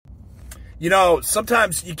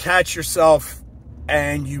Sometimes you catch yourself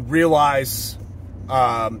and you realize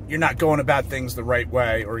you're not going about things the right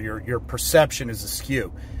way, or your perception is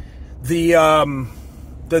askew.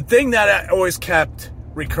 The thing that always kept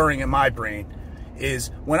recurring in my brain is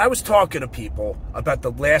when I was talking to people about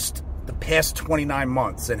the past 29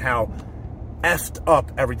 months and how effed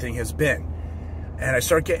up everything has been. And I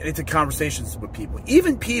start getting into conversations with people,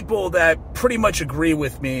 even people that pretty much agree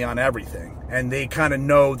with me on everything. And they kind of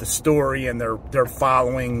know the story and they're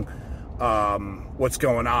following what's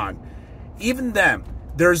going on. Even them,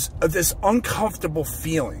 there's this uncomfortable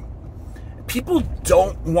feeling. People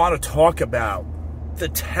don't want to talk about the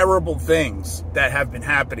terrible things that have been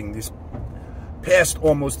happening these past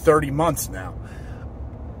almost 30 months now.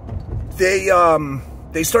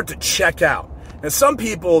 They start to check out. Now, some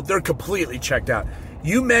people, they're completely checked out.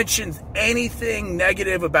 You mentioned anything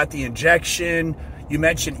negative about the injection, you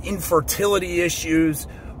mentioned infertility issues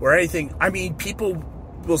or anything. I mean, people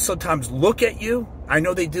will sometimes look at you. I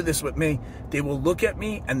know they do this with me. They will look at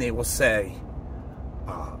me and they will say,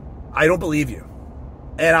 I don't believe you.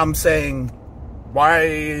 And I'm saying,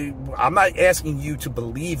 why? I'm not asking you to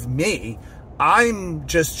believe me. I'm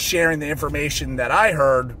just sharing the information that I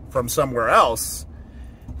heard from somewhere else.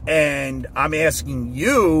 And I'm asking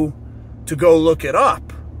you to go look it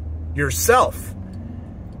up yourself.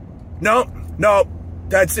 No,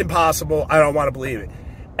 that's impossible. I don't want to believe it.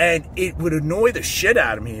 And it would annoy the shit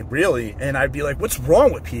out of me, really. And I'd be like, what's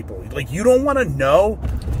wrong with people? Like, you don't want to know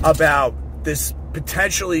about this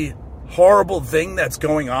potentially horrible thing that's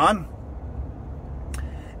going on?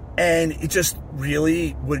 And it just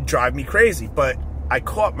really would drive me crazy. But I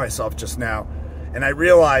caught myself just now, and I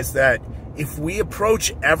realized that if we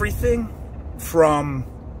approach everything from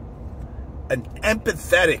an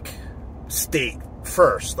empathetic state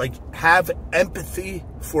first, like have empathy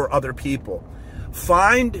for other people,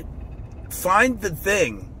 find the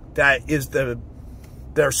thing that is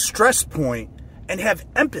their stress point and have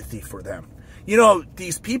empathy for them.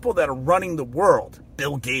 These people that are running the world,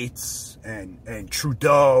 Bill Gates and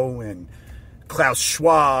Trudeau and Klaus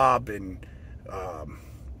Schwab and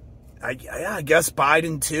I guess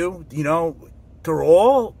Biden too, they're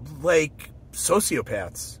all like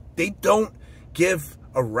sociopaths. They don't give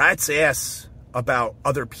a rat's ass about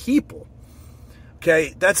other people.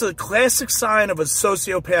 Okay, that's a classic sign of a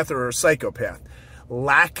sociopath or a psychopath.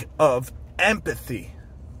 Lack of empathy.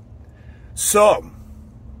 So,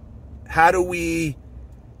 how do we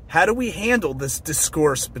handle this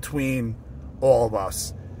discourse between all of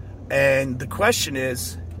us? And the question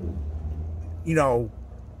is,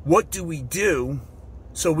 what do we do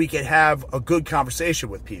so we can have a good conversation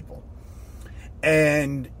with people?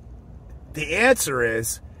 And the answer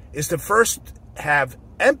is to first have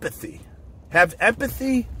empathy. Have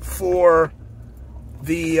empathy for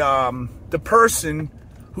the person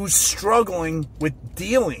who's struggling with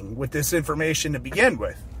dealing with this information to begin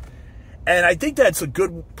with. And I think that's a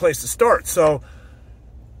good place to start. So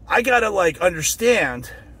I gotta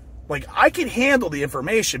understand, I can handle the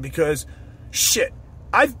information because shit,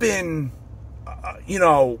 I've been,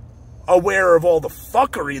 aware of all the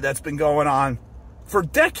fuckery that's been going on for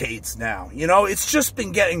decades now. It's just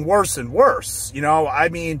been getting worse and worse.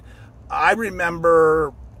 I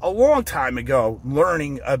remember a long time ago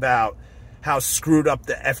learning about how screwed up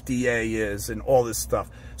the FDA is and all this stuff.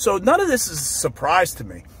 So none of this is a surprise to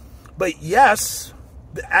me. But yes,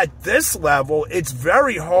 at this level, it's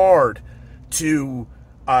very hard to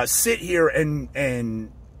sit here and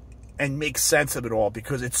make sense of it all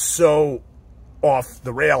because it's so off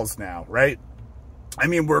the rails now, right? I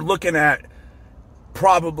mean, we're looking at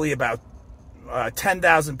probably about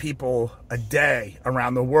 10,000 people a day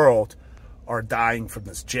around the world are dying from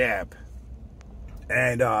this jab.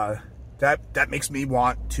 And that makes me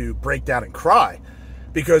want to break down and cry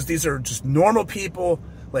because these are just normal people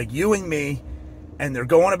like you and me, and they're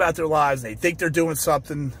going about their lives. They think they're doing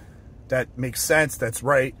something that makes sense, that's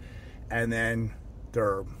right, and then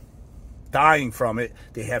they're dying from it.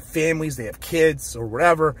 They have families, they have kids or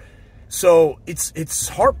whatever. So it's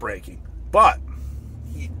heartbreaking. But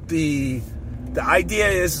the idea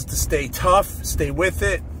is to stay tough, stay with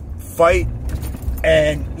it, fight,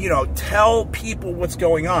 and tell people what's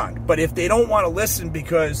going on. But if they don't want to listen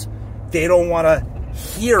because they don't want to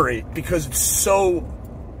hear it because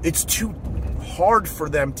it's too hard for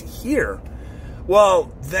them to hear,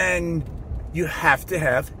 well, then you have to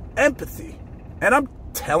have empathy. And I'm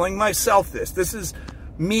telling myself this. This is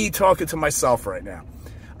me talking to myself right now.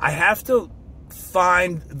 I have to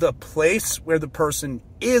find the place where the person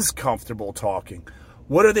is comfortable talking.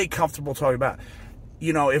 What are they comfortable talking about?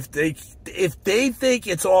 If they think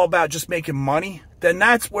it's all about just making money, then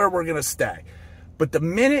that's where we're going to stay. But the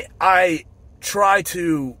minute I try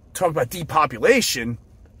to talk about depopulation,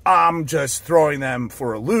 I'm just throwing them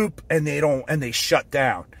for a loop, and they shut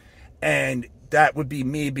down. And that would be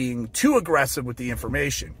me being too aggressive with the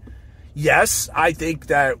information. Yes, I think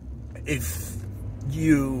that if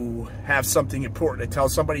you have something important to tell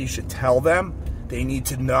somebody, you should tell them. They need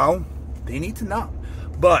to know.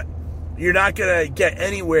 But you're not going to get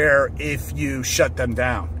anywhere if you shut them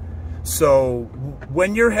down. So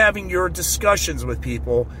when you're having your discussions with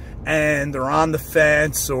people and they're on the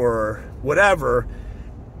fence or whatever,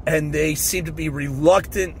 and they seem to be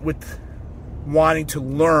reluctant with wanting to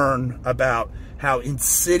learn about how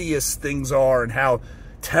insidious things are and how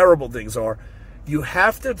terrible things are, you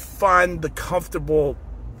have to find the comfortable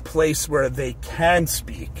place where they can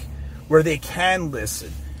speak, where they can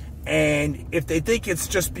listen. And if they think it's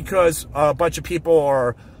just because a bunch of people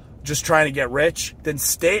are just trying to get rich, then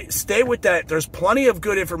stay with that. There's plenty of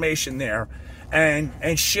good information there,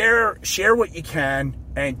 and share what you can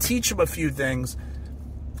and teach them a few things,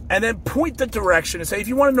 and then point the direction and say, if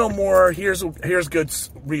you want to know more, here's a good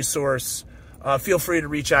resource. Feel free to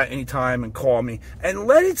reach out anytime and call me, and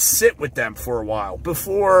let it sit with them for a while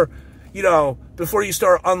before you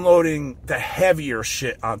start unloading the heavier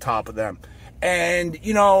shit on top of them. And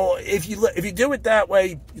if you do it that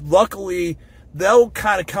way, luckily they'll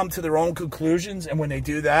kind of come to their own conclusions, and when they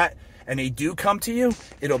do that and they do come to you,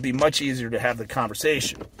 it'll be much easier to have the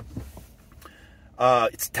conversation.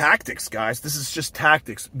 It's tactics, guys. This is just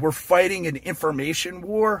tactics. We're fighting an information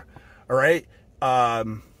war, all right?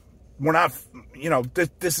 We're not,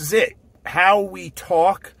 this is it. How we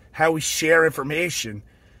talk, how we share information,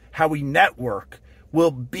 how we network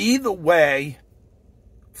will be the way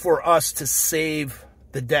for us to save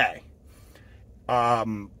the day.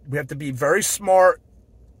 We have to be very smart,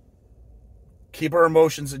 keep our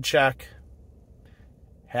emotions in check,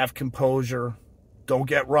 have composure, don't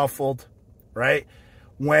get ruffled, right?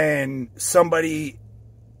 When somebody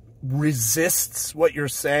resists what you're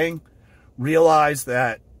saying, realize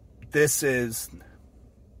that this is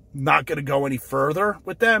not going to go any further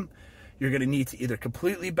with them. You're going to need to either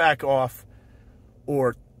completely back off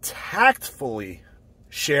or tactfully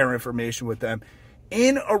share information with them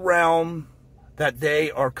in a realm that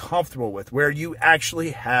they are comfortable with, where you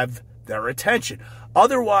actually have their attention.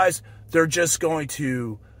 Otherwise, they're just going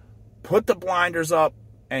to put the blinders up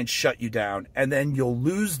and shut you down, and then you'll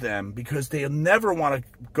lose them because they'll never want to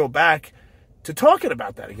go back to talking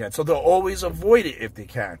about that again. So they'll always avoid it if they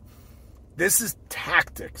can. This is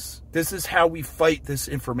tactics. This is how we fight this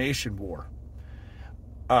information war.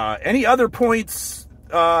 Any other points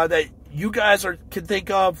that you guys can think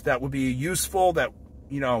of that would be useful, that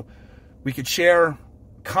we could share?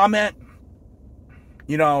 Comment,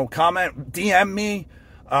 DM me.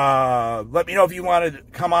 Let me know if you want to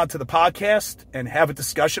come on to the podcast and have a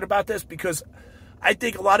discussion about this, because I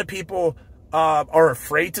think a lot of people are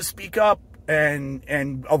afraid to speak up,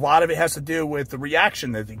 and a lot of it has to do with the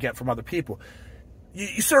reaction that they get from other people.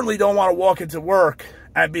 You certainly don't want to walk into work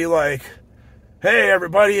and be like, hey,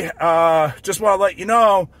 everybody, just want to let you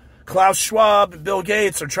know, Klaus Schwab and Bill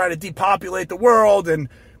Gates are trying to depopulate the world, and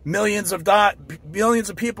millions of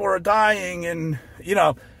people are dying, and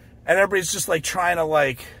everybody's just like trying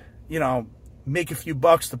to make a few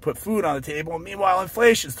bucks to put food on the table. And meanwhile,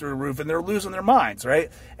 inflation's through the roof and they're losing their minds,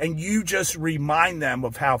 right? And you just remind them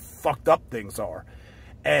of how fucked up things are.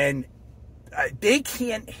 And they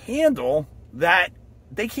can't handle that.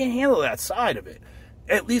 They can't handle that side of it,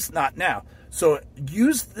 at least not now. So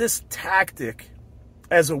use this tactic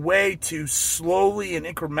as a way to slowly and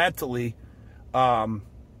incrementally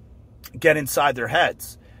get inside their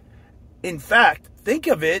heads. In fact, think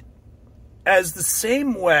of it as the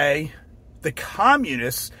same way the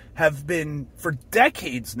communists have been, for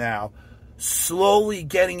decades now, slowly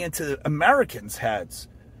getting into Americans' heads,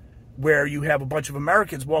 where you have a bunch of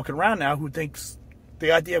Americans walking around now who thinks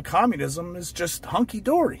the idea of communism is just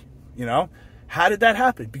hunky-dory, How did that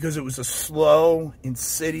happen? Because it was a slow,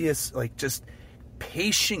 insidious, just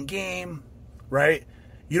patient game, right?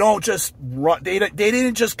 You don't just run. They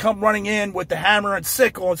didn't just come running in with the hammer and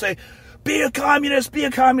sickle and say, be a communist, be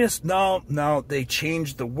a communist. No, they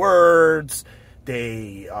changed the words.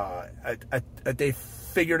 They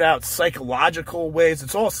figured out psychological ways.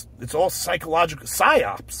 It's all psychological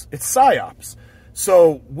psyops. It's psyops.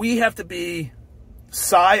 So we have to be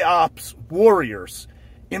psyops warriors,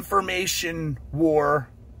 information war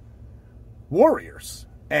warriors,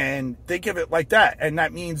 and think of it like that. And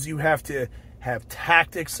that means you have to have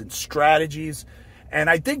tactics and strategies. And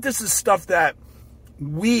I think this is stuff that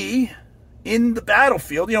we in the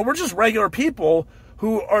battlefield, we're just regular people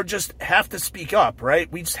who are just have to speak up,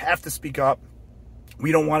 right? We just have to speak up.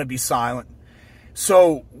 We don't want to be silent.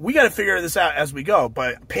 So we got to figure this out as we go.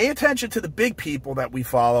 But pay attention to the big people that we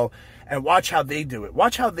follow and watch how they do it.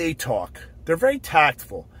 Watch how they talk. They're very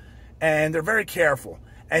tactful and they're very careful.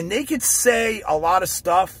 And they could say a lot of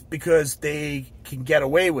stuff because they can get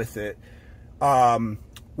away with it.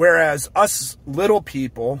 Whereas us little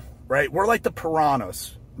people, right, we're like the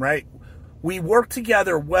piranhas, right? We work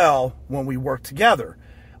together well when we work together.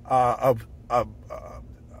 A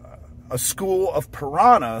school of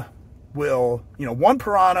piranha will, one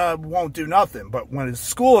piranha won't do nothing, but when a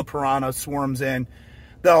school of piranha swarms in,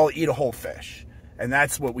 they'll eat a whole fish. And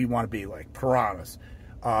that's what we want to be like, piranhas.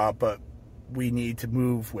 But we need to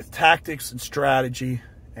move with tactics and strategy.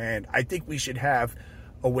 And I think we should have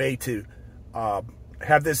a way to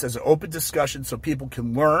have this as an open discussion so people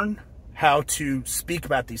can learn how to speak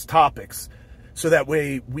about these topics. So that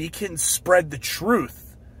way we can spread the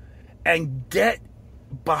truth and get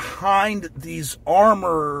behind these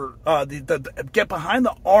armor, get behind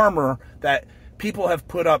the armor that people have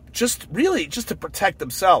put up just to protect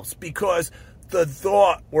themselves, because the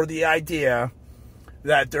thought or the idea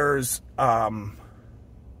that there's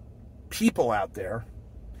people out there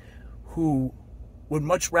who would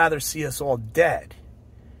much rather see us all dead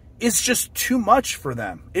is just too much for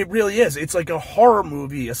them. It really is. It's like a horror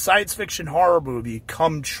movie, a science fiction horror movie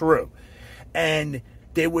come true. And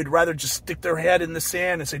they would rather just stick their head in the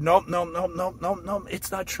sand and say, nope,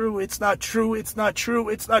 it's not true, it's not true,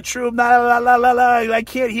 I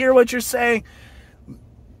can't hear what you're saying.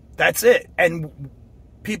 That's it. And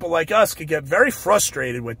people like us could get very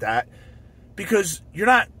frustrated with that, because you're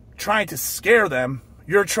not trying to scare them,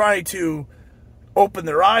 you're trying to open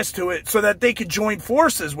their eyes to it so that they could join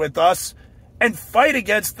forces with us and fight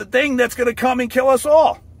against the thing that's going to come and kill us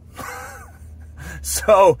all.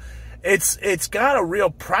 So it's got a real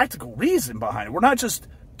practical reason behind it. We're not just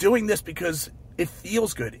doing this because it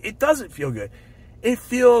feels good. It doesn't feel good. It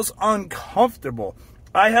feels uncomfortable.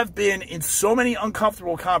 I have been in so many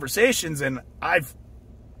uncomfortable conversations, and I've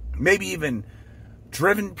maybe even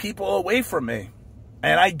driven people away from me.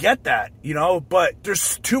 And I get that, but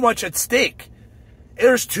there's too much at stake.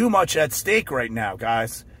 There's too much at stake right now,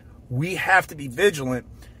 guys. We have to be vigilant,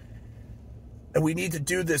 and we need to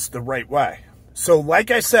do this the right way. So like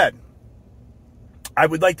I said, I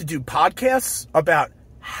would like to do podcasts about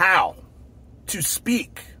how to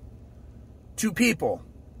speak to people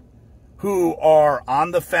who are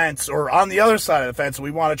on the fence or on the other side of the fence, and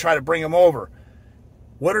we want to try to bring them over.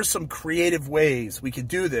 What are some creative ways we could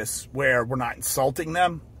do this where we're not insulting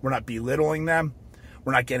them, we're not belittling them,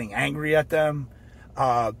 we're not getting angry at them,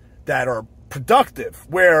 that are productive,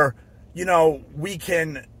 where, we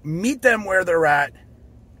can meet them where they're at,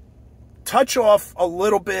 touch off a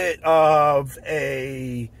little bit of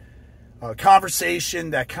a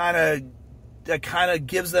conversation that kind of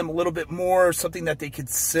gives them a little bit more, something that they could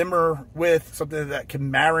simmer with, something that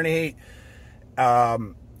can marinate,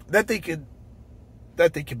 that they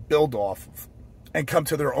could build off of and come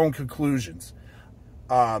to their own conclusions.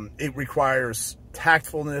 It requires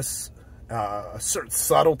tactfulness, a certain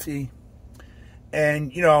subtlety,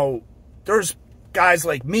 and there's guys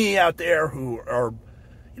like me out there who are,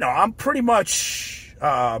 I'm pretty much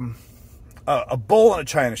a bull in a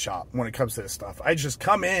china shop when it comes to this stuff. I just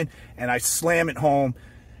come in and I slam it home,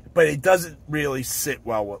 but it doesn't really sit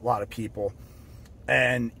well with a lot of people.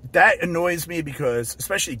 And that annoys me because,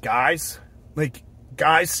 especially guys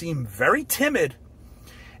seem very timid.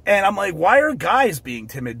 And I'm like, why are guys being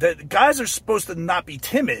timid? The guys are supposed to not be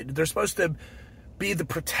timid. They're supposed to be the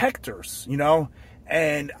protectors,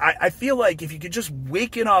 And I feel like if you could just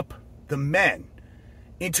waken up the men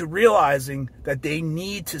into realizing that they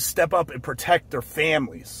need to step up and protect their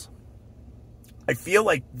families, I feel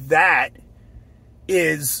like that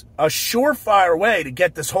is a surefire way to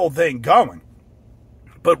get this whole thing going.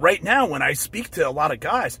 But right now, when I speak to a lot of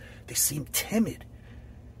guys, they seem timid.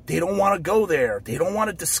 They don't want to go there. They don't want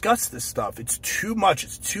to discuss this stuff. It's too much.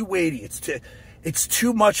 It's too weighty. It's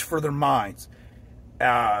too much for their minds.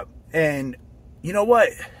 And you know what?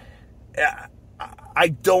 I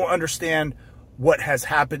don't understand what has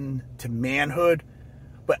happened to manhood.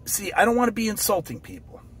 But see, I don't want to be insulting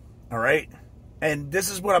people. All right? And this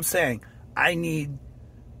is what I'm saying. I need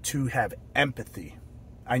to have empathy.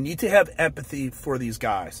 I need to have empathy for these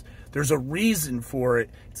guys. There's a reason for it.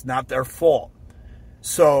 It's not their fault.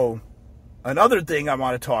 So, another thing I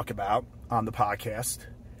want to talk about on the podcast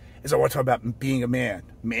is I want to talk about being a man,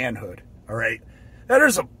 manhood, all right? Now,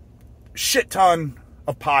 there's a shit ton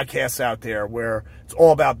of podcasts out there where it's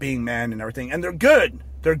all about being men and everything, and they're good.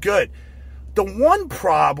 They're good. The one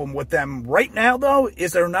problem with them right now, though,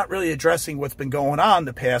 is they're not really addressing what's been going on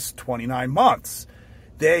the past 29 months.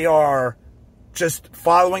 They are just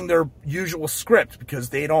following their usual script because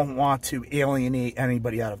they don't want to alienate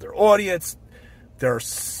anybody out of their audience. Their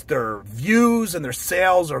views and their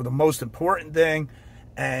sales are the most important thing,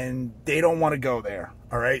 and they don't want to go there,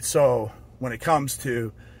 all right? So when it comes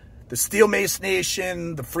to the Steel Mace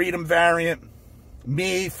Nation, the Freedom Variant,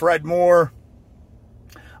 me, Fred Moore,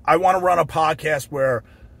 I want to run a podcast where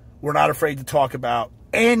we're not afraid to talk about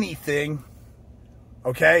anything,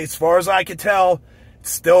 okay? As far as I can tell,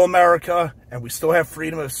 it's still America, and we still have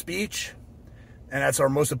freedom of speech, and that's our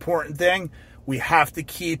most important thing. We have to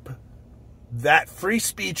keep that free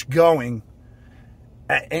speech going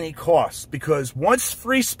at any cost, because once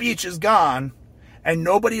free speech is gone and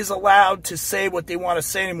nobody is allowed to say what they want to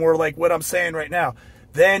say anymore, like what I'm saying right now,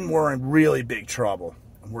 then we're in really big trouble.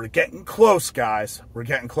 We're getting close, guys. We're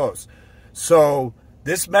getting close. So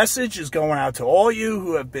this message is going out to all you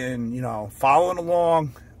who have been, following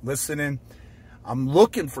along, listening. I'm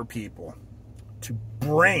looking for people to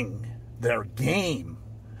bring their game.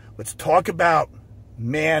 Let's talk about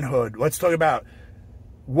manhood. Let's talk about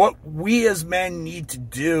what we as men need to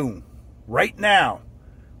do right now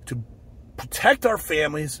to protect our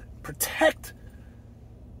families, protect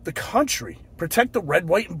the country, protect the red,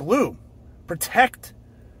 white, and blue, protect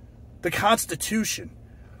the Constitution.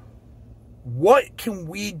 What can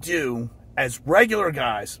we do as regular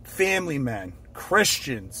guys, family men,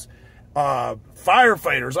 Christians,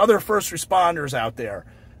 firefighters, other first responders out there?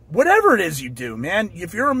 Whatever it is you do, man,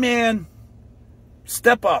 if you're a man,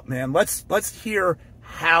 step up, man. Let's hear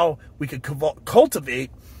how we could cultivate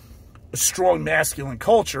a strong masculine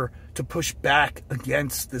culture to push back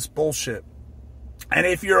against this bullshit. And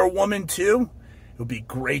if you're a woman too, it would be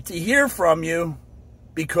great to hear from you,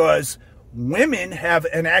 because women have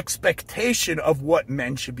an expectation of what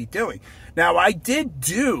men should be doing. Now, I did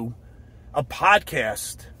do a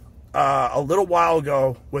podcast a little while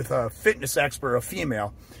ago with a fitness expert, a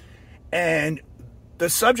female, and the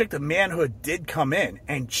subject of manhood did come in,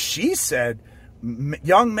 and she said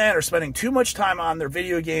young men are spending too much time on their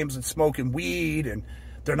video games and smoking weed, and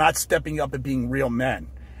they're not stepping up and being real men.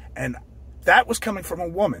 And that was coming from a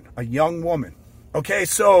woman, a young woman. Okay,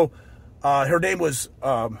 so her name was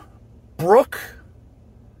Brooke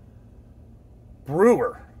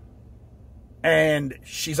Brewer, and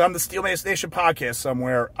she's on the Steel Mace Nation podcast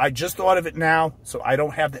somewhere. I just thought of it now, so I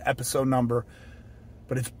don't have the episode number,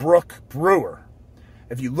 but it's Brooke Brewer.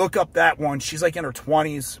 If you look up that one, she's like in her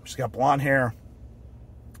 20s. She's got blonde hair.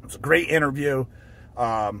 It was a great interview,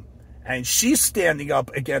 and she's standing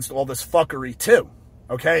up against all this fuckery too,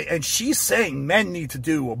 okay? And she's saying men need to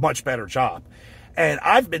do a much better job. And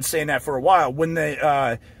I've been saying that for a while. When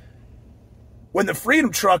the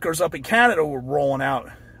Freedom Truckers up in Canada were rolling out,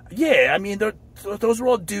 yeah, I mean, those were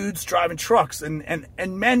all dudes driving trucks, and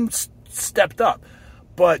men stepped up.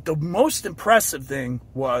 But the most impressive thing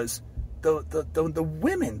was the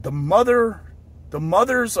women, the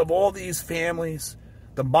mothers of all these families,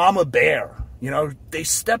 the mama bear. They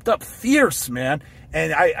stepped up fierce, man.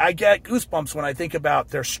 And I get goosebumps when I think about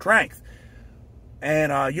their strength.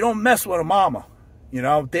 And you don't mess with a mama.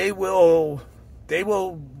 They will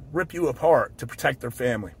rip you apart to protect their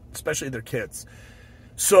family, especially their kids.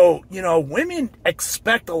 So, women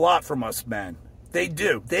expect a lot from us men. They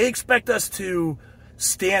do. They expect us to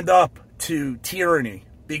stand up to tyranny,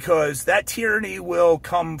 because that tyranny will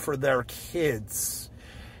come for their kids.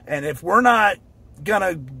 And if we're not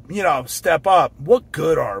gonna, step up, what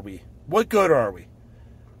good are we? What good are we?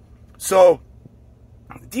 So,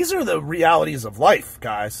 these are the realities of life,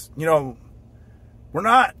 guys. We're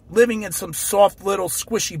not living in some soft little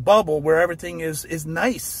squishy bubble where everything is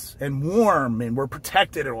nice and warm and we're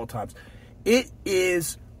protected at all times. It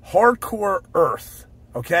is hardcore earth,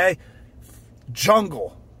 okay?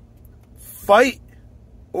 Jungle. Fight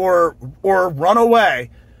or run away,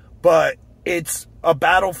 but it's a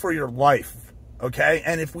battle for your life, okay?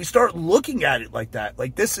 And if we start looking at it like that,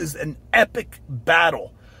 like this is an epic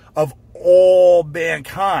battle of all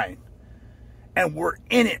mankind, and we're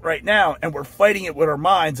in it right now, and we're fighting it with our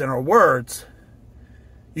minds and our words,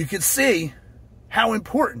 you can see how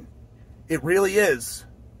important it really is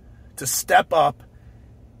to step up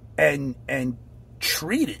and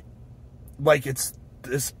treat it like it's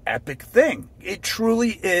this epic thing. It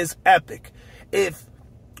truly is epic. If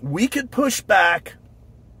we could push back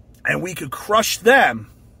and we could crush them,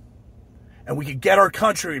 and we could get our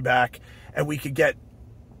country back, and we could get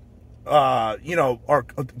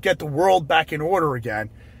get the world back in order again,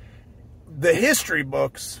 the history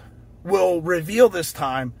books will reveal this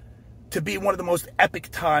time to be one of the most epic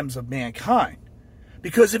times of mankind.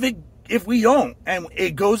 Because if we don't, and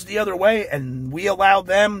it goes the other way, and we allow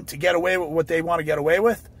them to get away with what they want to get away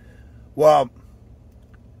with, well,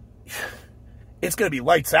 it's going to be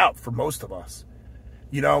lights out for most of us.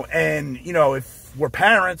 And, if we're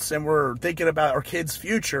parents and we're thinking about our kids'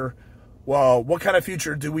 future, well, what kind of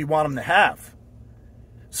future do we want them to have?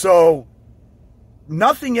 So,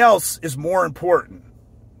 nothing else is more important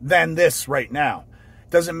than this right now.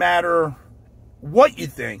 Doesn't matter what you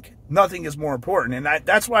think, nothing is more important. And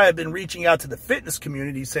that's why I've been reaching out to the fitness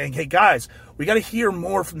community saying, hey guys, we got to hear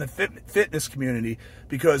more from the fitness community,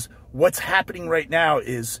 because what's happening right now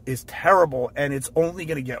is terrible, and it's only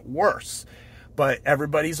going to get worse. But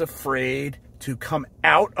everybody's afraid to come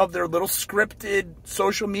out of their little scripted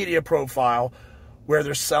social media profile where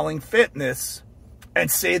they're selling fitness and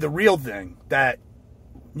say the real thing, that,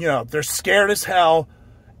 they're scared as hell,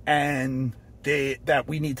 and that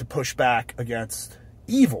we need to push back against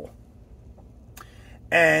evil.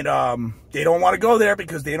 And they don't want to go there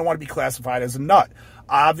because they don't want to be classified as a nut.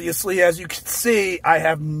 Obviously, as you can see, I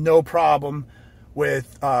have no problem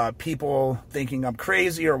with people thinking I'm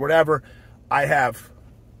crazy or whatever. I have,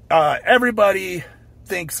 everybody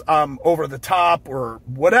thinks I'm over the top or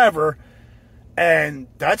whatever, and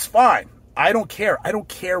that's fine. I don't care. I don't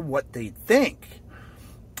care what they think.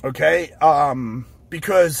 Okay?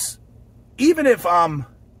 Because even if I'm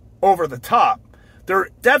over the top, there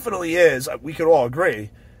definitely is, we could all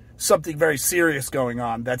agree, something very serious going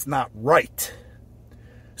on that's not right.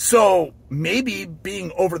 So maybe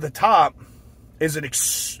being over the top is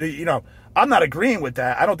I'm not agreeing with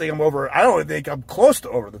that. I don't think I'm close to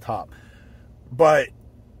over the top. But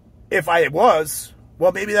if I was,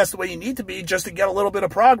 well, maybe that's the way you need to be, just to get a little bit of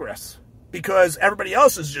progress. Because everybody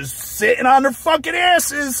else is just sitting on their fucking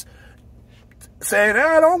asses saying,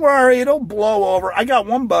 don't worry, it'll blow over. I got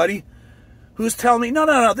one buddy who's telling me,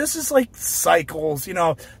 no, this is like cycles.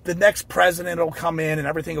 The next president will come in and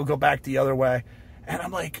everything will go back the other way. And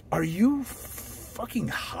I'm like, are you fucking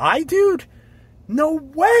high, dude? No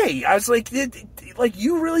way. I was like,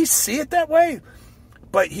 you really see it that way?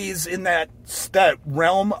 But he's in that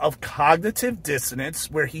realm of cognitive dissonance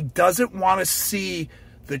where he doesn't want to see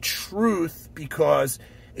the truth because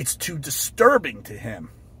it's too disturbing to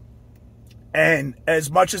him. And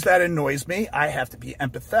as much as that annoys me, I have to be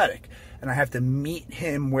empathetic. And I have to meet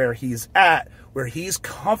him where he's at, where he's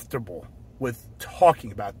comfortable with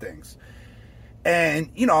talking about things.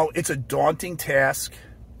 And, it's a daunting task.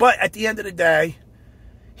 But at the end of the day,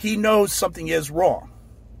 he knows something is wrong.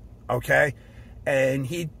 Okay? And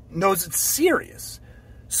he knows it's serious.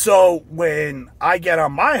 So when I get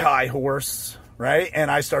on my high horse, right,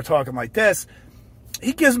 and I start talking like this,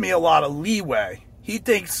 he gives me a lot of leeway. He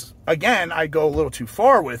thinks, again, I go a little too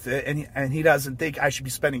far with it, and he doesn't think I should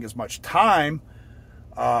be spending as much time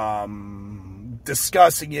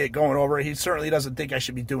discussing it, going over it. He certainly doesn't think I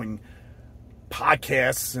should be doing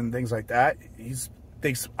podcasts and things like that. He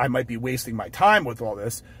thinks I might be wasting my time with all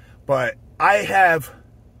this, but I have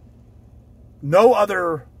no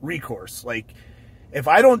other recourse. Like, if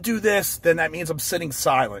I don't do this, then that means I'm sitting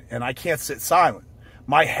silent, and I can't sit silent.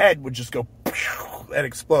 My head would just go and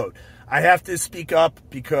explode. I have to speak up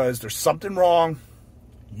because there's something wrong.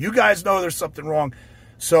 You guys know there's something wrong.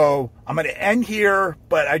 So I'm going to end here,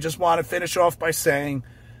 but I just want to finish off by saying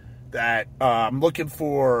that I'm looking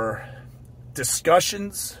for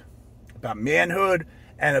discussions about manhood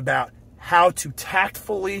and about how to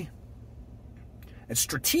tactfully and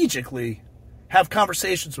strategically have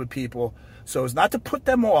conversations with people so as not to put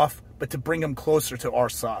them off, but to bring them closer to our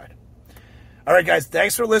side. All right, guys,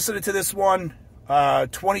 thanks for listening to this one.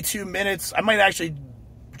 22 minutes. I might actually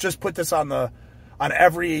just put this on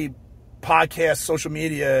every podcast, social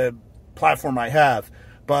media platform I have.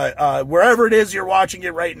 But wherever it is you're watching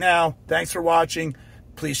it right now, thanks for watching.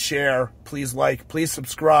 Please share, please like, please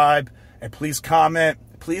subscribe, and please comment.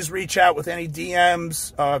 Please reach out with any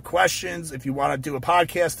DMs, questions. If you want to do a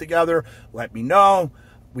podcast together, let me know.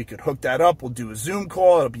 We could hook that up. We'll do a Zoom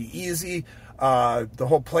call. It'll be easy. The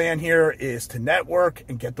whole plan here is to network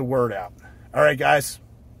and get the word out. All right, guys.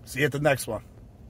 See you at the next one.